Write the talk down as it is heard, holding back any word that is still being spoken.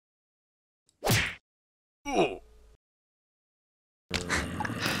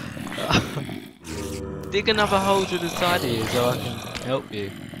Dig another hole to the side of you so I can help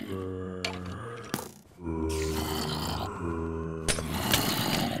you.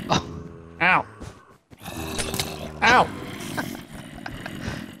 Oh. Ow! Ow!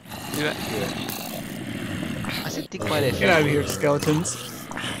 You accurate. I said dig by their feet. Get out of here, skeletons.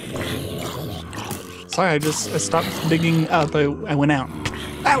 Sorry, I stopped digging up. I went out.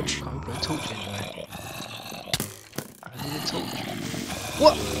 Ouch! Can't put a torch anyway. I need a torch.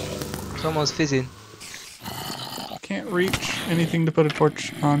 What? Someone's fizzing. Can't reach anything to put a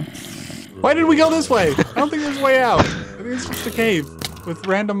torch on. Why did we go this way? I don't think there's a way out. I think it's just a cave with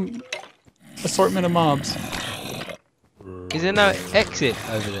random assortment of mobs. Is there no exit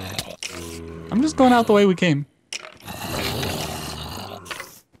over there? I'm just going out the way we came.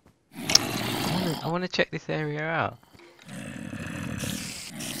 I want to check this area out.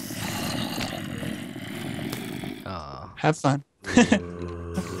 Oh. Have fun.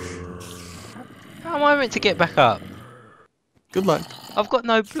 How am I meant to get back up? Good luck. I've got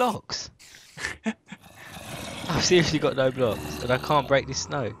no blocks. I've seriously got no blocks, and I can't break this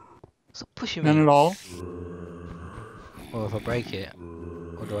snow. Stop pushing me. None at all. Or if I break it,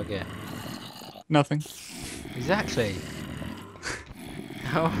 what do I get? Nothing. Exactly.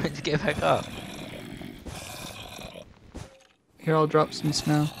 How am I meant to get back up? Here, I'll drop some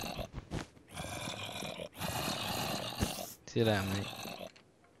snow. See you later, mate.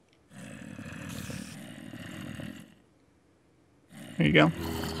 There you go.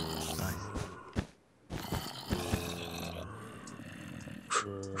 Nice.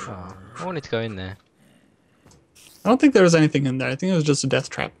 Oh, I wanted to go in there. I don't think there was anything in there. I think it was just a death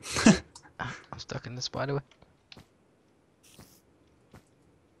trap. I'm stuck in the spider web.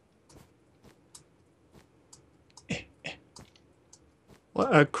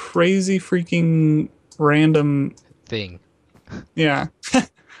 What a crazy freaking random Thing. Yeah. I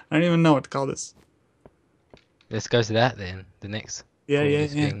don't even know what to call this. Let's go to that then. The next. Yeah, yeah,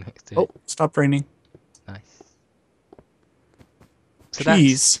 coolest yeah. thing next to Oh, it. stop raining. Nice. So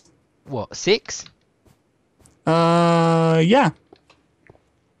Jeez. that's what, 6? Yeah.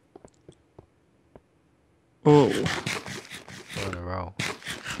 Oh. What a roll.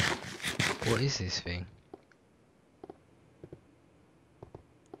 What is this thing?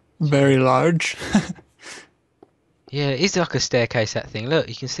 Very large. Yeah, it is like a staircase, that thing. Look,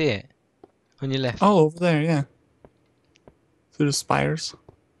 you can see it. On your left. Oh, over there, yeah. Through the spires.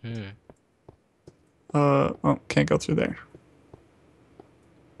 Hmm. Oh, can't go through there.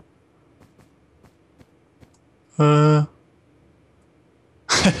 I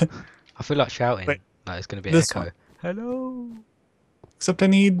feel like shouting. Wait, Like it's going to be this echo. one. Hello. Except I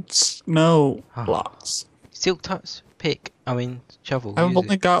need snow Oh. blocks. Silk touch pick. Shovel. I've Use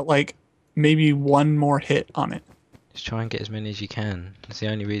only it. got like maybe one more hit on it. Just try and get as many as you can. That's the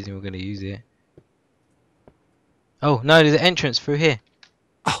only reason we're going to use it. Oh, no, there's an entrance through here.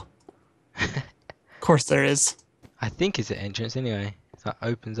 Oh. Of course there is. I think it's an entrance anyway. That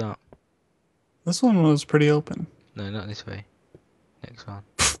opens up. This one was pretty open. No, not this way. Next one.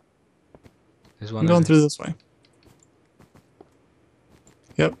 There's one I'm going over through this way.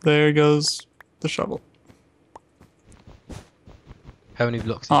 Yep, there goes the shovel. How many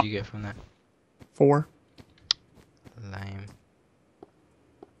blocks did you get from that? 4. Lame.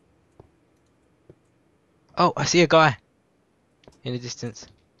 Oh, I see a guy in the distance.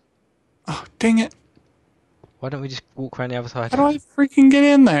 Oh, dang it. Why don't we just walk around the other side? How do I freaking get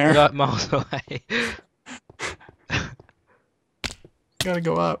in We're there? like miles away. Gotta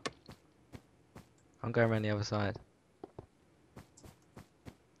go up. I'm going around the other side.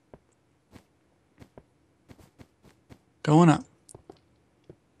 Going up.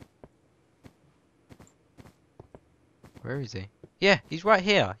 Where is he? Yeah, he's right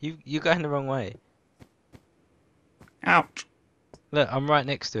here. You're going the wrong way. Ouch. Look, I'm right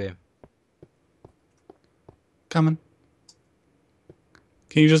next to him. Coming.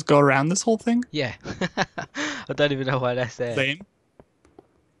 Can you just go around this whole thing? Yeah. I don't even know why that's there. Same.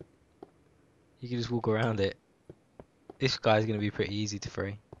 You can just walk around it. This guy's going to be pretty easy to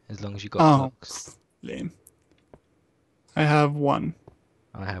free, as long as you got Oh, blocks. lame. I have 1.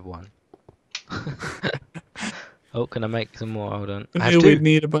 I have 1. Oh, can I make some more? Hold on. I Maybe have 2. we'd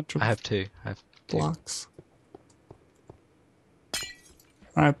need a bunch of I have 2. I have 2. blocks.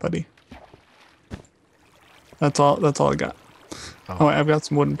 Alright, buddy. That's all I got. Oh, I've got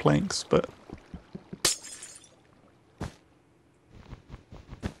some wooden planks, but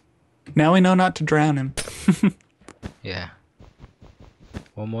now we know not to drown him. Yeah.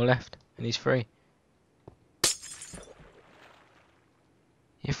 1 more left, and he's free.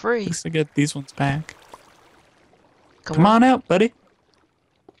 You're At free. least I get these ones back. Come on out, buddy.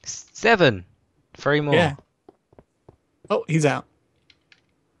 7. 3 more. Yeah. Oh, he's out.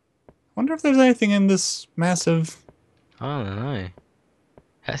 Wonder if there's anything in this massive... I don't know.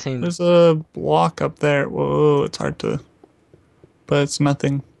 That seemed... There's a block up there. Whoa, it's hard to... But it's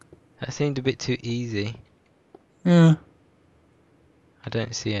nothing. That seemed a bit too easy. Yeah. I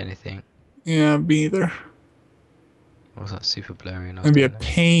don't see anything. Yeah, me either. Or was that super blurry? And It'd be a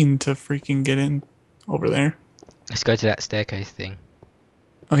pain to freaking get in over there. Let's go to that staircase thing.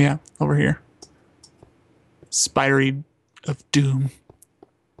 Oh yeah, over here. Spiry of doom.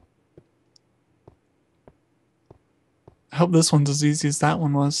 I hope this one's as easy as that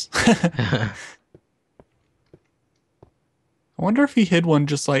one was. I wonder if he hid one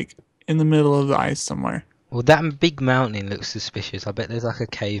just like in the middle of the ice somewhere. Well, that big mountain looks suspicious. I bet there's like a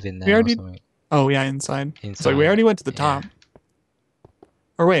cave in there We already... or something. Oh yeah, inside. It's like we Inside, already went to the yeah. top.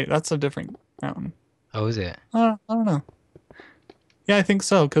 Or wait, that's a different mountain. Oh, is it? I don't know. Yeah, I think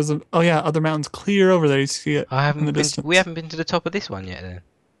so. Because oh yeah, other mountains clear over there. You see it I in haven't the been. distance. We haven't been to the top of this one yet. Then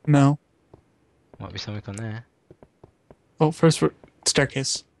No. might be something on there. Oh, first we're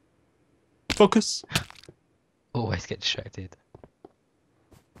staircase. Focus. Always get distracted.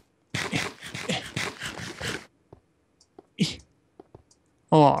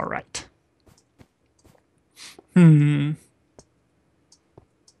 All right. Hmm.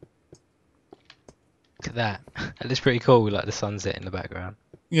 Look at that. That looks pretty cool with like the sunset in the background.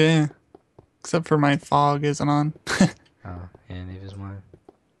 Yeah. Except for my fog isn't on. Oh, yeah, neither's mine.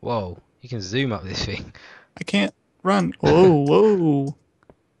 Whoa, you can zoom up this thing. I can't run. Whoa, whoa.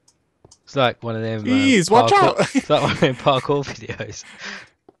 It's like one of them. Jeez, watch out! It's like one of them parkour videos.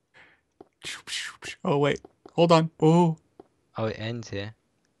 Oh wait, hold on. Oh. Oh, it ends here.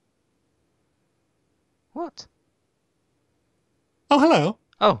 What? Oh, hello.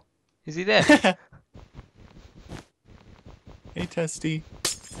 Oh, is he there? Hey, Testy.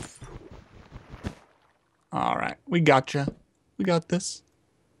 All right, we gotcha. We got this.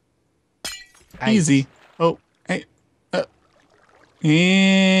 Eight. Easy. Oh, hey.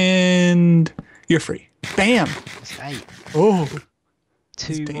 And you're free. Bam. It's 8. Oh,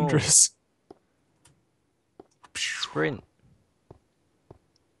 2 it's more. dangerous. Sprint.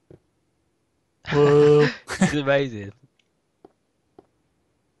 Whoa. It's amazing.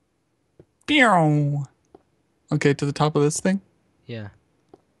 Pew. Okay, to the top of this thing. Yeah.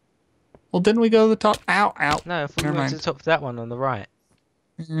 Well, didn't we go to the top? Ow, ow. No, I thought we Never went to mind. the top of that one on the right.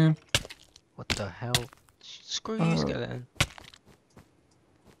 Yeah. What the hell? Screw you, skeleton.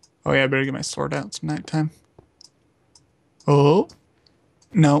 Oh yeah, I better get my sword out. It's nighttime. Oh.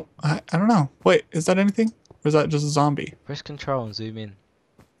 No, I don't know. Wait, is that anything? Or is that just a zombie? Press control and zoom in.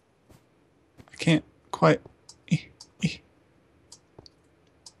 I can't quite.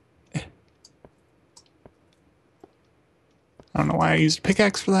 I don't know why I used a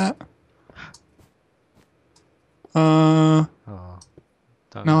pickaxe for that. Oh.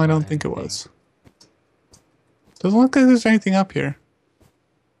 No, I don't think it was. Doesn't look like there's anything up here.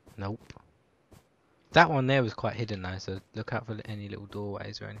 Nope. That one there was quite hidden though, so look out for any little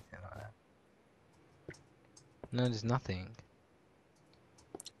doorways or anything like that. No, there's nothing.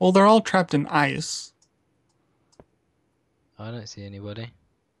 Well, they're all trapped in ice. I don't see anybody.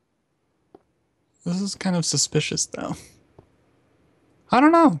 This is kind of suspicious, though. I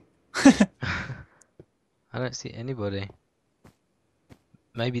don't know. I don't see anybody.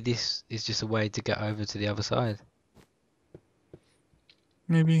 Maybe this is just a way to get over to the other side.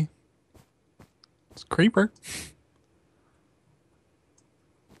 Maybe. It's a creeper.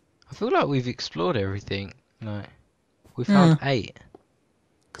 I feel like we've explored everything. Like, we found 8.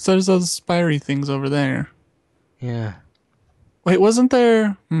 Because there's those spiry things over there. Yeah. Wait, wasn't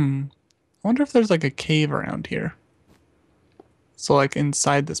there... I wonder if there's like a cave around here. So like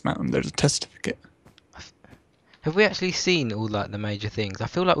inside this mountain, there's a test certificate. Have we actually seen all like the major things? I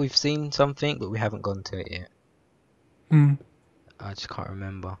feel like we've seen something, but we haven't gone to it yet. I just can't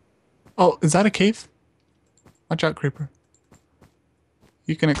remember. Oh, is that a cave? Watch out, creeper.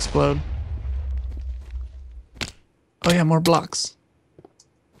 You can explode. Oh yeah, more blocks.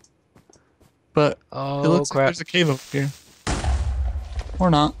 But Oh, it looks crap. like there's a cave over here. Or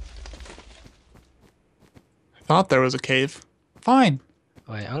not. I thought there was a cave. Fine.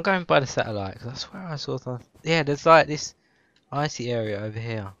 Wait, I'm going by the satellite, because I swear I saw something. Yeah, there's like this icy area over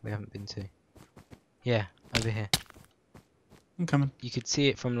here we haven't been to. Yeah, over here. I'm coming. You could see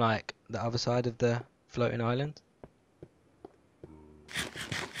it from like the other side of the floating island.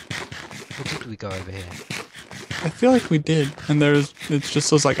 Or did we go over here? I feel like we did. And it's just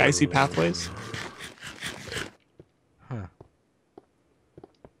those like icy pathways. Huh.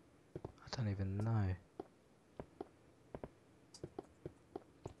 I don't even know.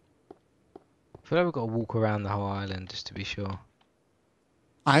 feel like we've got to walk around the whole island just to be sure.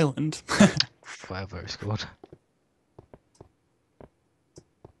 Island. Whatever it's called.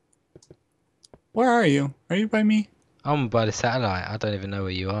 Where are you? Are you by me? I'm by the satellite. I don't even know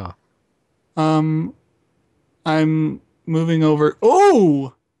where you are. I'm moving over.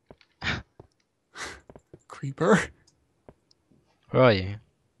 Oh! Creeper. Where are you?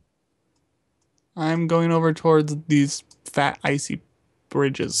 I'm going over towards these fat icy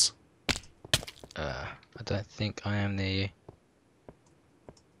bridges. I don't think I am near you.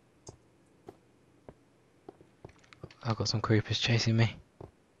 I've got some creepers chasing me.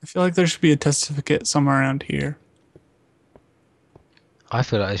 I feel like there should be a testificate somewhere around here. I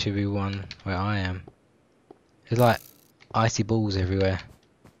feel like there should be one where I am. There's like icy balls everywhere.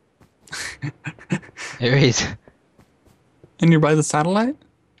 There is. And you're by the satellite?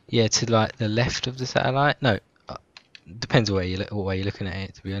 Yeah, to like the left of the satellite. No, depends where you look, what way you're looking at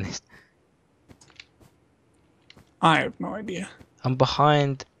it. To be honest, I have no idea. I'm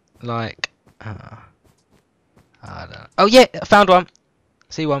behind. Like, I don't know. Oh yeah, I found one.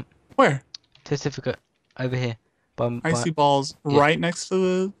 See one. Where? Certificate over here. Icy balls yeah. right next to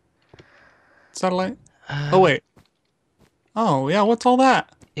the satellite? Oh, wait. Oh, yeah, what's all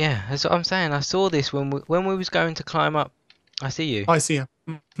that? Yeah, that's what I'm saying. I saw this when we was going to climb up. I see you. Oh, I see you.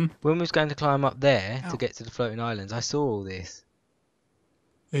 Mm-hmm. When we was going to climb up there Ow. to get to the floating islands, I saw all this.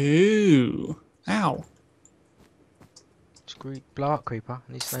 Ooh. Ow. Blow up, creeper.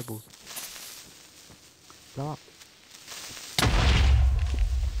 I need snowballs. Blow up.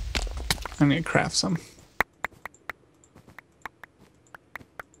 I need to craft some.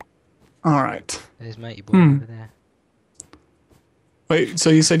 Alright. There's matey boy over there. Wait, so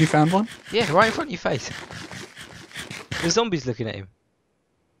you said you found one? Yeah, right in front of your face. The zombie's looking at him.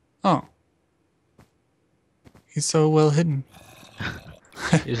 Oh. He's so well hidden.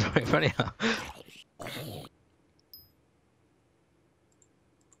 He's right in front of you.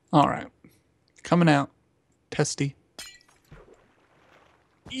 Alright. Coming out. Testy.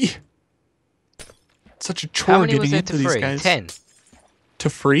 Eeh. Such a chore How many was getting there into to these free? guys. 10. To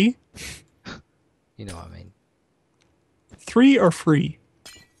free? You know what I mean. 3 or free?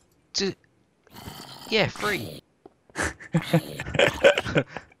 Yeah, free.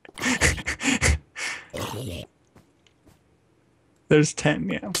 There's 10,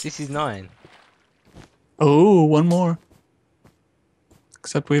 yeah. This is 9. Oh, one more.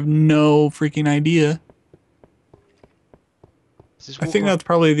 Except we have no freaking idea. I think that's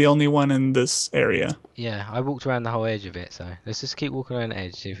probably the only one in this area. Yeah, I walked around the whole edge of it, so let's just keep walking around the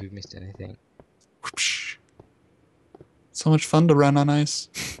edge, see if we've missed anything. Whoopsh. So much fun to run on ice.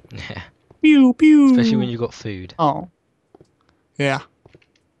 Yeah. Pew, pew. Especially when you've got food. Oh. Yeah.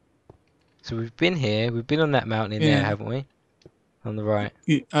 So we've been here, we've been on that mountain in there, haven't we? On the right.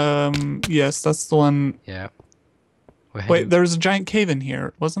 Yes, that's the one. Yeah. Wait, there was a giant cave in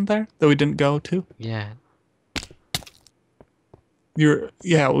here, wasn't there? That we didn't go to? Yeah.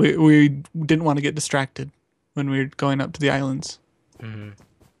 We didn't want to get distracted when we were going up to the islands. Mm-hmm.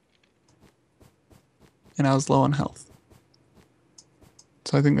 And I was low on health.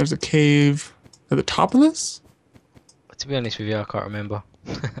 So I think there's a cave at the top of this? To be honest with you, I can't remember.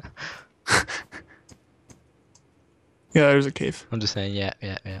 Yeah, there's a cave. I'm just saying, yeah.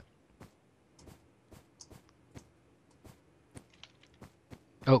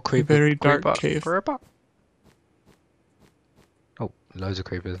 Oh, creeper. Very dark cave. Creeper. Oh, loads of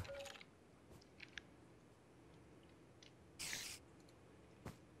creepers.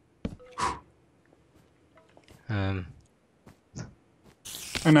 I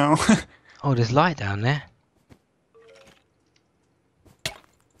know. Oh, there's light down there.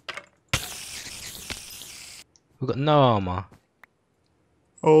 We've got no armor.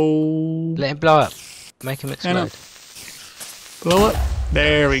 Oh. Let him blow up. Make him explode. Blow up.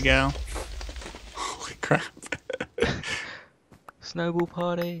 There we go. Holy crap. Snowball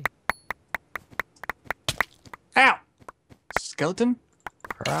party. Ow! Skeleton?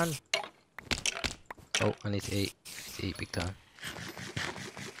 Run. Oh, I need to eat. Big time.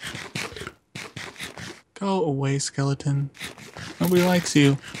 Go away, skeleton. Nobody likes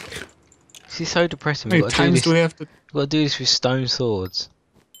you. This is so depressing. How many times do we have to... We've got to do this with stone swords.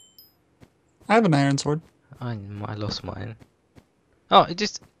 I have an iron sword. I lost mine. Oh, it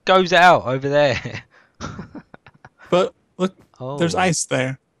just goes out over there. But look, Oh. there's ice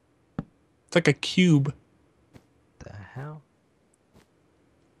there. It's like a cube. The hell?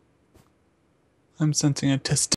 I'm sensing a test.